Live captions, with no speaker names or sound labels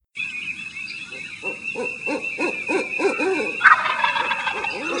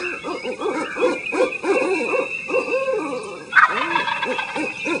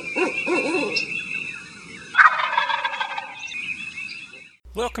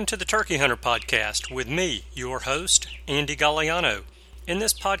Welcome to the Turkey Hunter Podcast with me, your host, Andy Galliano. In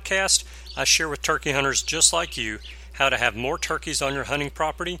this podcast, I share with turkey hunters just like you how to have more turkeys on your hunting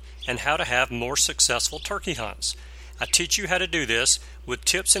property and how to have more successful turkey hunts. I teach you how to do this with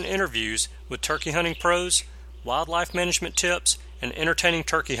tips and interviews with turkey hunting pros, wildlife management tips, and entertaining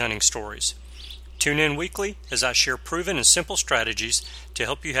turkey hunting stories. Tune in weekly as I share proven and simple strategies to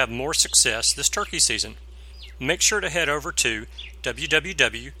help you have more success this turkey season. Make sure to head over to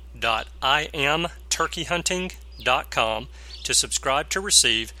www.iamturkeyhunting.com to subscribe to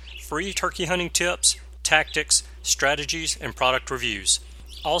receive free turkey hunting tips, tactics, strategies, and product reviews.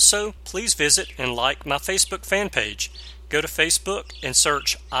 Also, please visit and like my Facebook fan page. Go to Facebook and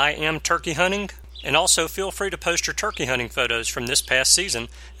search I Am Turkey Hunting, and also feel free to post your turkey hunting photos from this past season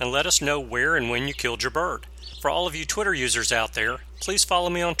and let us know where and when you killed your bird. For all of you Twitter users out there, please follow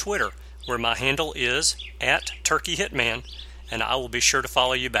me on Twitter, where my handle is @TurkeyHitman, and I will be sure to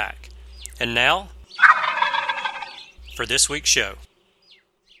follow you back. And now, for this week's show.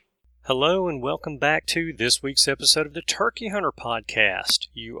 Hello and welcome back to this week's episode of the Turkey Hunter Podcast.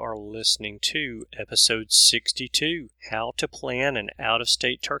 You are listening to episode 62, How to Plan an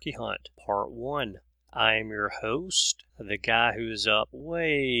Out-of-State Turkey Hunt, Part 1. I am your host, the guy who is up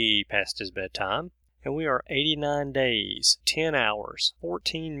way past his bedtime, and we are 89 days, 10 hours,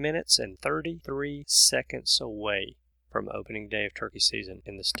 14 minutes, and 33 seconds away from opening day of turkey season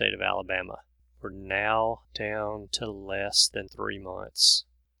in the state of Alabama. We're now down to less than 3 months.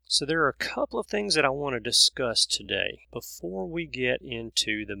 So there are a couple of things that I want to discuss today before we get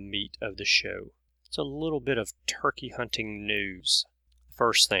into the meat of the show. It's a little bit of turkey hunting news.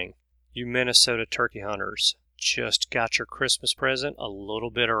 First thing, you Minnesota turkey hunters just got your Christmas present a little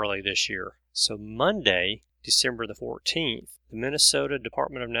bit early this year. So Monday, December the 14th, the Minnesota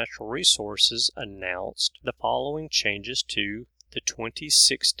Department of Natural Resources announced the following changes to the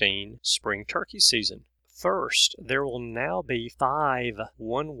 2016 spring turkey season. First, there will now be 5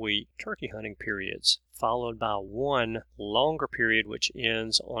 one-week turkey hunting periods, followed by one longer period which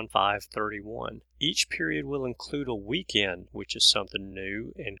ends on 5/31. Each period will include a weekend, which is something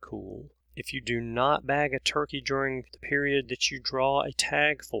new and cool. If you do not bag a turkey during the period that you draw a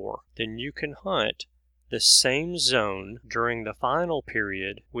tag for, then you can hunt the same zone during the final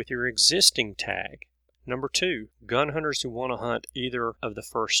period with your existing tag. Number 2, gun hunters who want to hunt either of the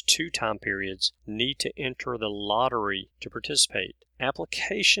first 2 time periods need to enter the lottery to participate.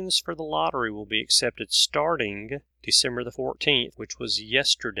 Applications for the lottery will be accepted starting December the 14th, which was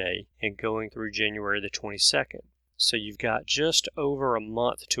yesterday, and going through January the 22nd. So you've got just over a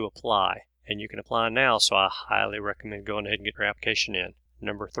month to apply, and you can apply now, so I highly recommend going ahead and get your application in.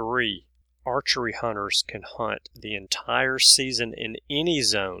 Number 3, archery hunters can hunt the entire season in any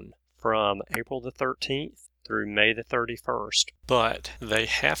zone from April the 13th through May the 31st, but they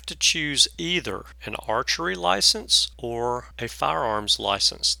have to choose either an archery license or a firearms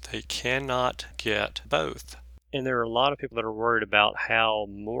license. They cannot get both. And there are a lot of people that are worried about how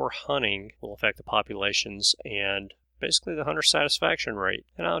more hunting will affect the populations and basically the hunter satisfaction rate.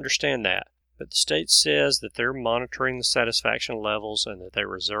 And I understand that. But the state says that they're monitoring the satisfaction levels and that they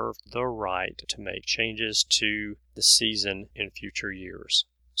reserve the right to make changes to the season in future years.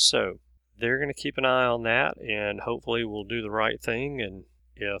 So they're going to keep an eye on that, and hopefully we'll do the right thing. And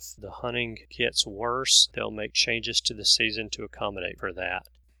if the hunting gets worse, they'll make changes to the season to accommodate for that.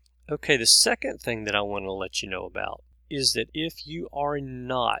 Okay, the second thing that I want to let you know about is that if you are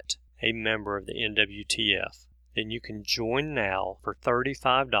not a member of the NWTF, then you can join now for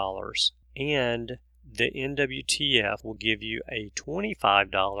 $35, and the NWTF will give you a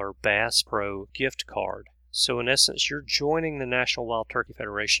 $25 Bass Pro gift card. So in essence, you're joining the National Wild Turkey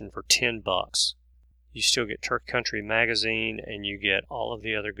Federation for $10. You still get Turkey Country magazine, and you get all of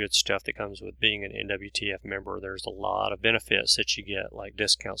the other good stuff that comes with being an NWTF member. There's a lot of benefits that you get, like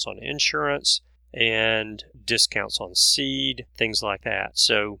discounts on insurance and discounts on seed, things like that.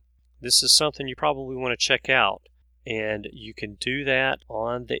 So this is something you probably want to check out, and you can do that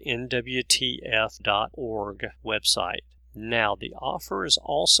on the NWTF.org website. Now, the offer is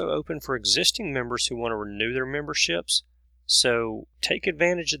also open for existing members who want to renew their memberships. So take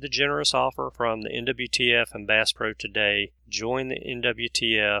advantage of the generous offer from the NWTF and Bass Pro today. Join the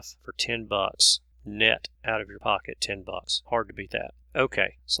NWTF for $10. Net out of your pocket, $10. Hard to beat that.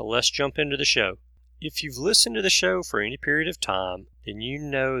 Okay, so let's jump into the show. If you've listened to the show for any period of time, then you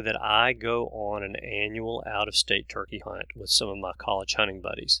know that I go on an annual out-of-state turkey hunt with some of my college hunting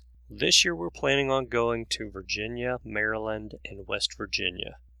buddies. This year we're planning on going to Virginia, Maryland, and West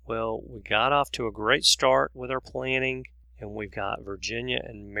Virginia. Well, we got off to a great start with our planning, and we've got Virginia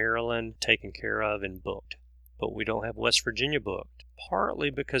and Maryland taken care of and booked. But we don't have West Virginia booked. partly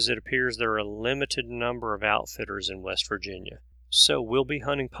because it appears there are a limited number of outfitters in West Virginia. So we'll be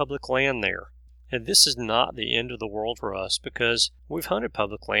hunting public land there. And this is not the end of the world for us because we've hunted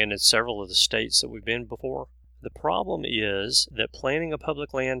public land in several of the states that we've been before. The problem is that planning a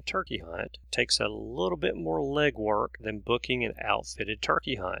public land turkey hunt takes a little bit more legwork than booking an outfitted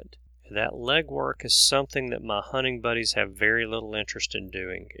turkey hunt. That legwork is something that my hunting buddies have very little interest in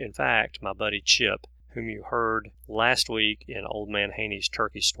doing. In fact, my buddy Chip, whom you heard last week in Old Man Haney's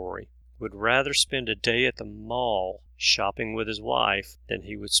turkey story, would rather spend a day at the mall shopping with his wife than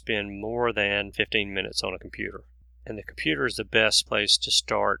he would spend more than 15 minutes on a computer. And the computer is the best place to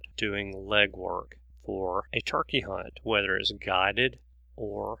start doing legwork for a turkey hunt, whether it's guided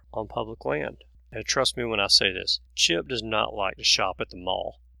or on public land. And trust me when I say this, Chip does not like to shop at the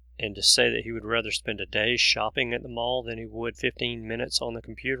mall. And to say that he would rather spend a day shopping at the mall than he would 15 minutes on the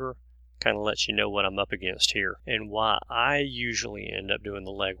computer kind of lets you know what I'm up against here and why I usually end up doing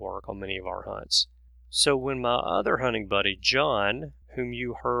the legwork on many of our hunts. So when my other hunting buddy, John, whom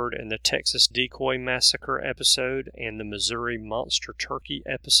you heard in the Texas Decoy Massacre episode and the Missouri Monster Turkey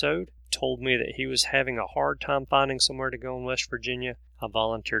episode, told me that he was having a hard time finding somewhere to go in West Virginia, I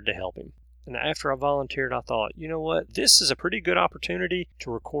volunteered to help him. And after I volunteered, I thought, you know what, this is a pretty good opportunity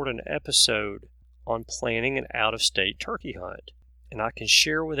to record an episode on planning an out-of-state turkey hunt. And I can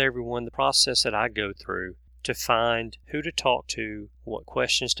share with everyone the process that I go through to find who to talk to, what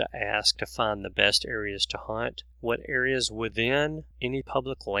questions to ask to find the best areas to hunt, what areas within any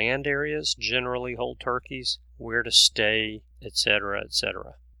public land areas generally hold turkeys, where to stay, etc.,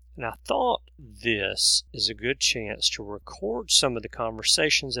 etc. And I thought this is a good chance to record some of the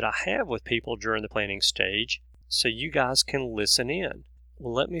conversations that I have with people during the planning stage so you guys can listen in.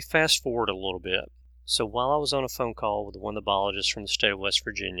 Well, let me fast forward a little bit. So while I was on a phone call with one of the biologists from the state of West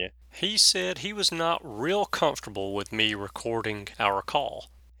Virginia, he said he was not real comfortable with me recording our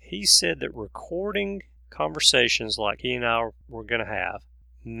call. He said that recording conversations like he and I were going to have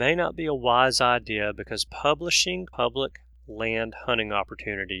may not be a wise idea because publishing public land hunting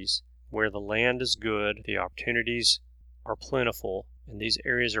opportunities where the land is good, the opportunities are plentiful, and these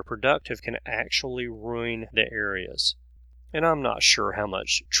areas are productive can actually ruin the areas. And I'm not sure how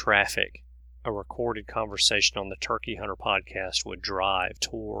much traffic a recorded conversation on the Turkey Hunter podcast would drive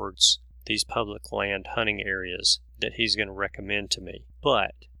towards these public land hunting areas that he's going to recommend to me.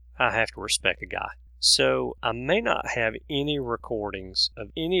 But I have to respect the guy. So I may not have any recordings of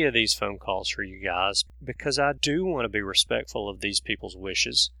any of these phone calls for you guys because I do want to be respectful of these people's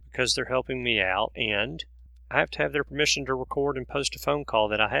wishes because they're helping me out and I have to have their permission to record and post a phone call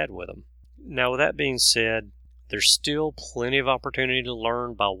that I had with them. Now with that being said, there's still plenty of opportunity to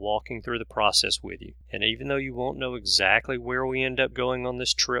learn by walking through the process with you. And even though you won't know exactly where we end up going on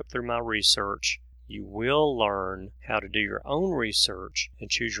this trip through my research, you will learn how to do your own research and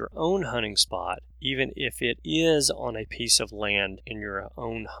choose your own hunting spot, even if it is on a piece of land in your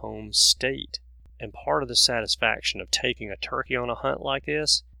own home state. And part of the satisfaction of taking a turkey on a hunt like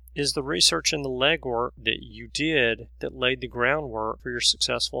this is the research and the legwork that you did that laid the groundwork for your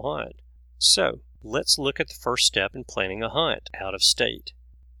successful hunt. So, let's look at the first step in planning a hunt out of state.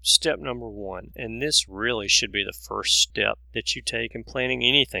 Step number 1, and this really should be the first step that you take in planning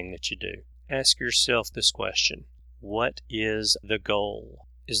anything that you do. Ask yourself this question: what is the goal?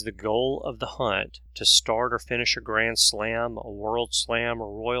 Is the goal of the hunt to start or finish a Grand Slam, a World Slam,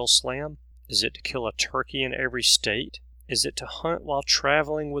 or Royal Slam? Is it to kill a turkey in every state? Is it to hunt while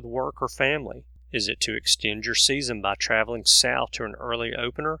traveling with work or family? Is it to extend your season by traveling south to an early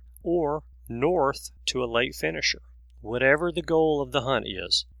opener or north to a late finisher? Whatever the goal of the hunt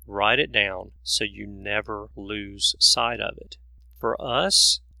is, write it down so you never lose sight of it. For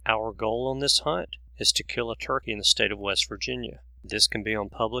us, our goal on this hunt is to kill a turkey in the state of West Virginia. This can be on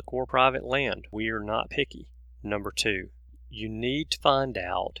public or private land. We are not picky. Number 2, you need to find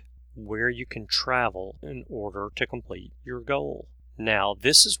out where you can travel in order to complete your goal. Now,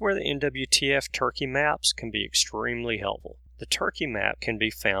 this is where the NWTF turkey maps can be extremely helpful. The turkey map can be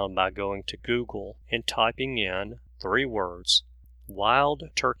found by going to Google and typing in 3 words, wild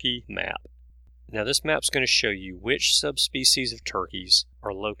turkey map. Now this map's going to show you which subspecies of turkeys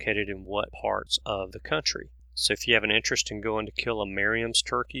are located in what parts of the country. So if you have an interest in going to kill a Merriam's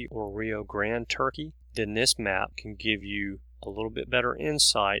turkey or Rio Grande turkey, then this map can give you a little bit better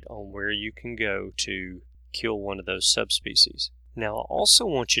insight on where you can go to kill one of those subspecies. Now I also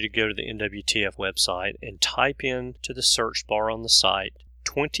want you to go to the NWTF website and type in to the search bar on the site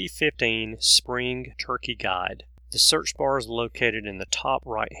 2015 Spring Turkey Guide. The search bar is located in the top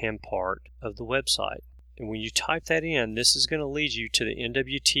right-hand part of the website. And when you type that in, this is going to lead you to the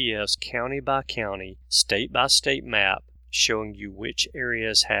NWTF's county-by-county, state-by-state map showing you which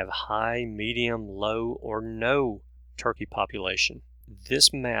areas have high, medium, low, or no turkey population.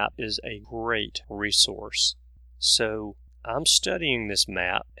 This map is a great resource. So I'm studying this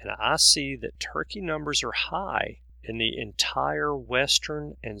map, and I see that turkey numbers are high in the entire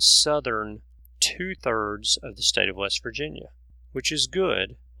western and southern 2/3 of the state of West Virginia, which is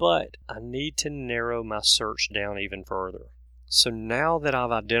good, but I need to narrow my search down even further. So now that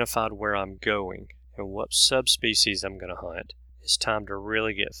I've identified where I'm going and what subspecies I'm going to hunt, it's time to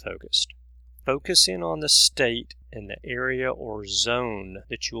really get focused. Focus in on the state and the area or zone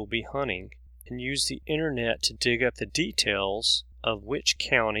that you will be hunting, and use the internet to dig up the details of which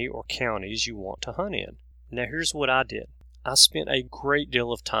county or counties you want to hunt in. Now here's what I did. I spent a great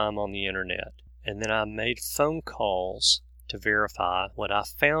deal of time on the internet, and then I made phone calls to verify what I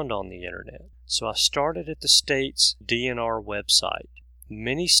found on the internet. So I started at the state's DNR website.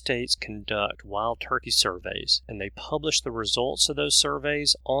 Many states conduct wild turkey surveys, and they publish the results of those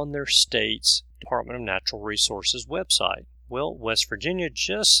surveys on their state's Department of Natural Resources website. Well, West Virginia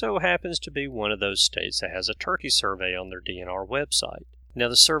just so happens to be one of those states that has a turkey survey on their DNR website. Now,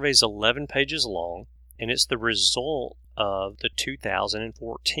 the survey is 11 pages long, and it's the result of the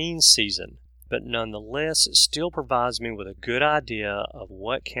 2014 season. But nonetheless, it still provides me with a good idea of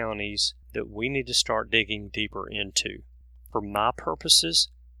what counties that we need to start digging deeper into. For my purposes,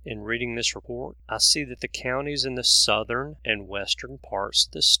 in reading this report, I see that the counties in the southern and western parts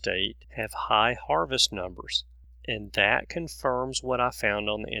of the state have high harvest numbers, and that confirms what I found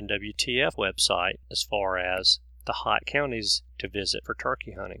on the NWTF website as far as the hot counties to visit for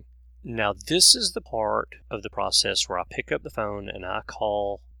turkey hunting. Now, this is the part of the process where I pick up the phone and I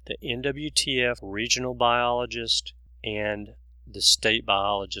call the NWTF regional biologist and the state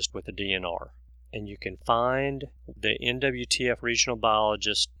biologist with the DNR. And you can find the NWTF regional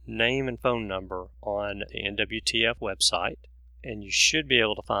biologist name and phone number on the NWTF website, and you should be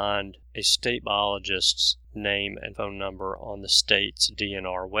able to find a state biologist's name and phone number on the state's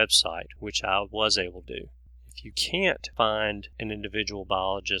DNR website, which I was able to do. If you can't find an individual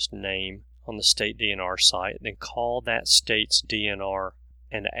biologist name on the state DNR site, then call that state's DNR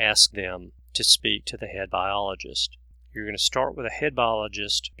and ask them to speak to the head biologist. You're going to start with a head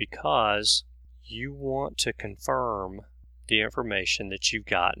biologist because you want to confirm the information that you've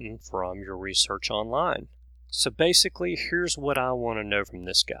gotten from your research online. So basically, here's what I want to know from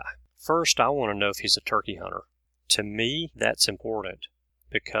this guy. First, I want to know if he's a turkey hunter. To me, that's important,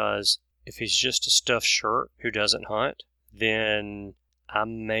 because if he's just a stuffed shirt who doesn't hunt, then I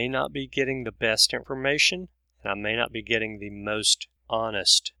may not be getting the best information, and I may not be getting the most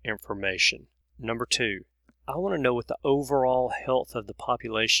honest information. Number two, I want to know what the overall health of the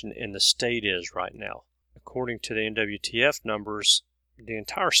population in the state is right now. According to the NWTF numbers, the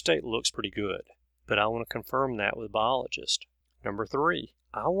entire state looks pretty good, but I want to confirm that with a biologist. Number three,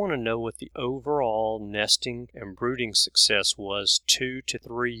 I want to know what the overall nesting and brooding success was 2 to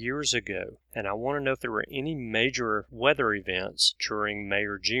 3 years ago, and I want to know if there were any major weather events during May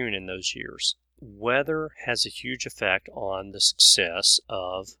or June in those years. Weather has a huge effect on the success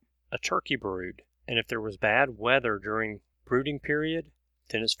of a turkey brood. And if there was bad weather during brooding period,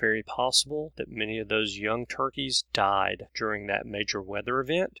 then it's very possible that many of those young turkeys died during that major weather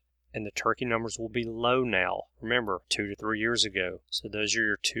event, and the turkey numbers will be low now. Remember, 2 to 3 years ago. So those are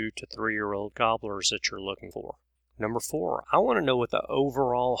your 2 to 3 year old gobblers that you're looking for. Number four, I want to know what the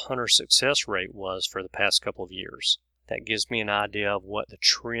overall hunter success rate was for the past couple of years. That gives me an idea of what the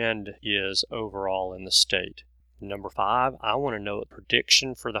trend is overall in the state. Number five, I want to know what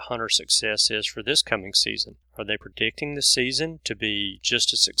prediction for the hunter success is for this coming season. Are they predicting the season to be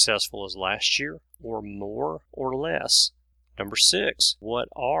just as successful as last year, or more or less? Number six, what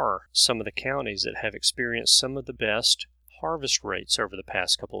are some of the counties that have experienced some of the best harvest rates over the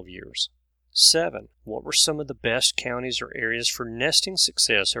past couple of years? 7, what were some of the best counties or areas for nesting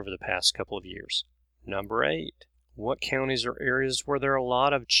success over the past couple of years? Number 8, what counties or areas were there a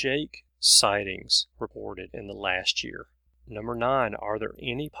lot of Jake sightings reported in the last year? Number 9, are there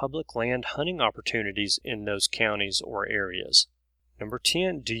any public land hunting opportunities in those counties or areas? Number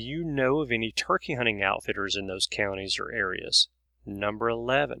 10, do you know of any turkey hunting outfitters in those counties or areas? Number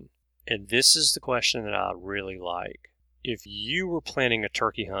 11, and this is the question that I really like. If you were planning a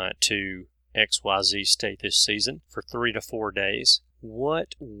turkey hunt to XYZ state this season for 3 to 4 days,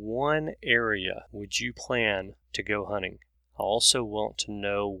 what one area would you plan to go hunting? I also want to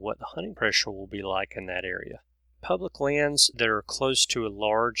know what the hunting pressure will be like in that area. Public lands that are close to a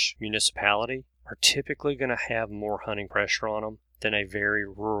large municipality are typically going to have more hunting pressure on them than a very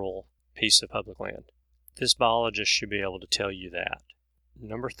rural piece of public land. This biologist should be able to tell you that.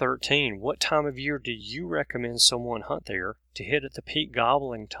 Number 13, what time of year do you recommend someone hunt there to hit at the peak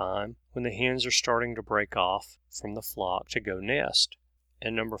gobbling time when the hens are starting to break off from the flock to go nest?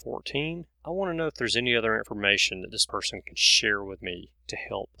 And number 14, I want to know if there's any other information that this person can share with me to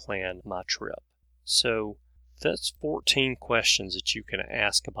help plan my trip. So that's 14 questions that you can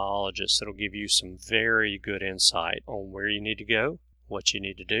ask a biologist that'll give you some very good insight on where you need to go, what you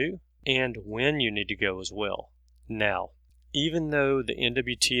need to do, and when you need to go as well. Now, even though the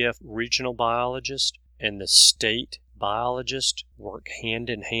NWTF regional biologist and the state biologist work hand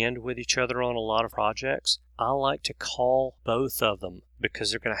in hand with each other on a lot of projects, I like to call both of them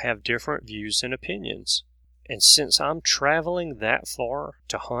because they're going to have different views and opinions. And since I'm traveling that far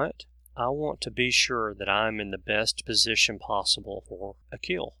to hunt, I want to be sure that I'm in the best position possible for a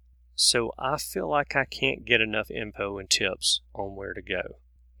kill. So I feel like I can't get enough info and tips on where to go.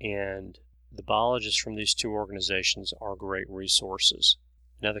 And the biologists from these two organizations are great resources.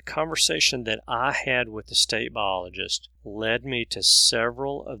 Now, the conversation that I had with the state biologist led me to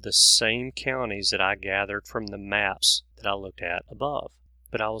several of the same counties that I gathered from the maps that I looked at above.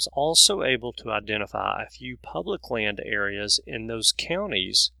 But I was also able to identify a few public land areas in those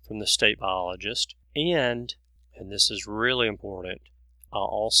counties from the state biologist, and this is really important, I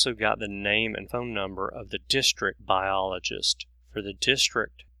also got the name and phone number of the district biologist for the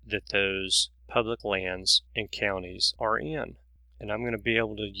district that those public lands and counties are in. And I'm going to be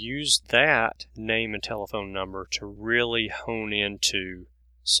able to use that name and telephone number to really hone into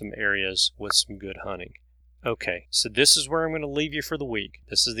some areas with some good hunting. Okay, so this is where I'm going to leave you for the week.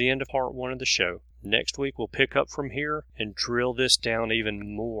 This is the end of part 1 of the show. Next week we'll pick up from here and drill this down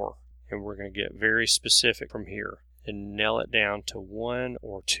even more. And we're going to get very specific from here and nail it down to 1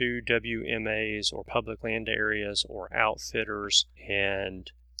 or 2 WMAs or public land areas or outfitters.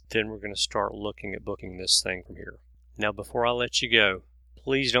 And then we're going to start looking at booking this thing from here. Now, before I let you go,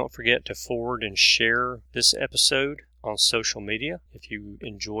 please don't forget to forward and share this episode on social media if you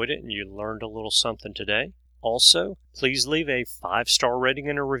enjoyed it and you learned a little something today. Also, please leave a 5-star rating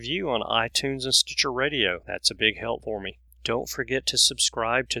and a review on iTunes and Stitcher Radio. That's a big help for me. Don't forget to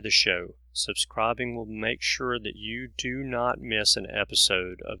subscribe to the show. Subscribing will make sure that you do not miss an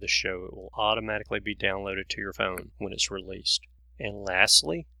episode of the show. It will automatically be downloaded to your phone when it's released. And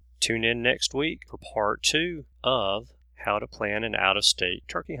lastly, tune in next week for part 2 of how to plan an out-of-state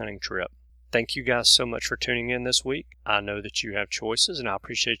turkey hunting trip. Thank you guys so much for tuning in this week. I know that you have choices, and I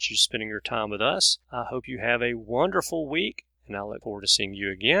appreciate you spending your time with us. I hope you have a wonderful week, and I look forward to seeing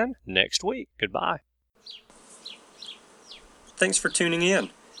you again next week. Goodbye. Thanks for tuning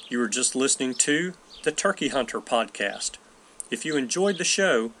in. You were just listening to the Turkey Hunter podcast. If you enjoyed the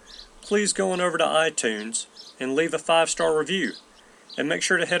show, please go on over to iTunes and leave a 5-star review. And make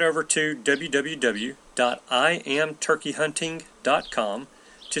sure to head over to www.iamturkeyhunting.com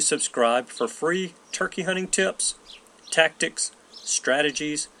to subscribe for free turkey hunting tips, tactics,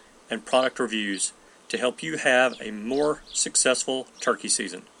 strategies, and product reviews to help you have a more successful turkey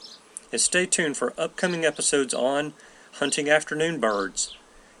season. And stay tuned for upcoming episodes on hunting afternoon birds,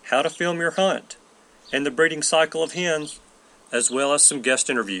 how to film your hunt, and the breeding cycle of hens, as well as some guest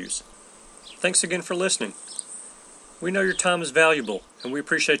interviews. Thanks again for listening. We know your time is valuable, and we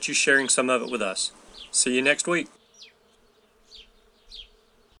appreciate you sharing some of it with us. See you next week.